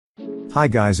Hi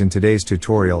guys, in today's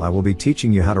tutorial I will be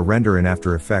teaching you how to render in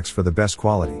After Effects for the best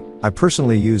quality. I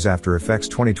personally use After Effects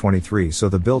 2023, so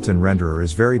the built-in renderer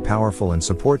is very powerful and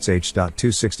supports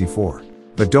H.264.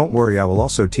 But don't worry, I will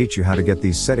also teach you how to get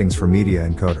these settings for Media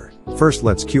Encoder. First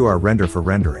let's cue our render for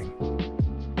rendering.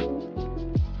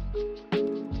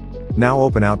 Now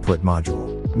open Output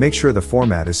module. Make sure the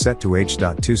format is set to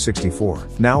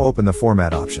H.264. Now open the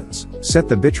format options. Set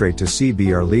the bitrate to CB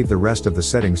or leave the rest of the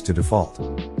settings to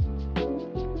default.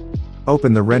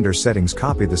 Open the render settings,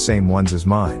 copy the same ones as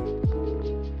mine.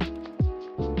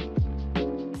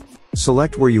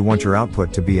 Select where you want your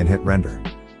output to be and hit render.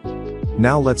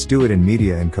 Now let's do it in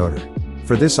Media Encoder.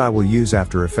 For this I will use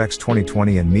After Effects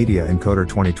 2020 and Media Encoder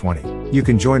 2020. You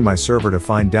can join my server to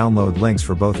find download links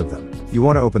for both of them. You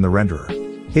want to open the renderer.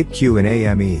 Hit Q in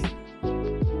AME.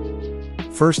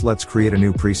 First let's create a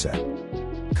new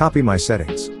preset. Copy my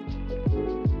settings.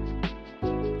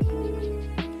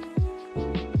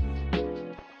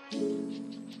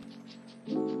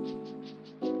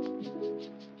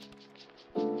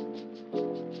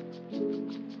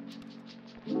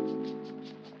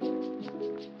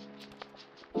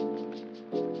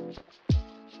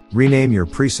 Rename your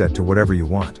preset to whatever you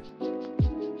want.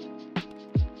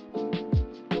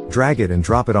 Drag it and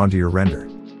drop it onto your render.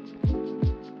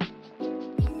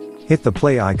 Hit the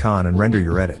play icon and render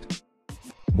your edit.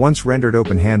 Once rendered,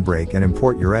 open Handbrake and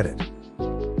import your edit.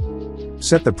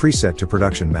 Set the preset to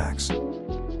Production Max.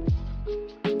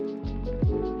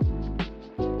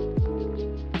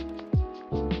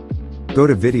 Go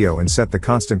to Video and set the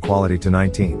constant quality to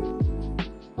 19.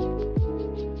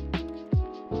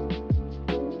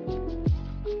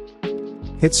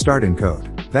 Hit Start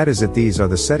Encode. That is it, these are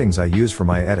the settings I use for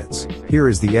my edits. Here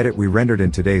is the edit we rendered in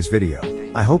today's video.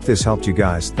 I hope this helped you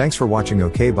guys. Thanks for watching.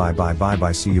 Okay,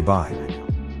 bye, see you, bye.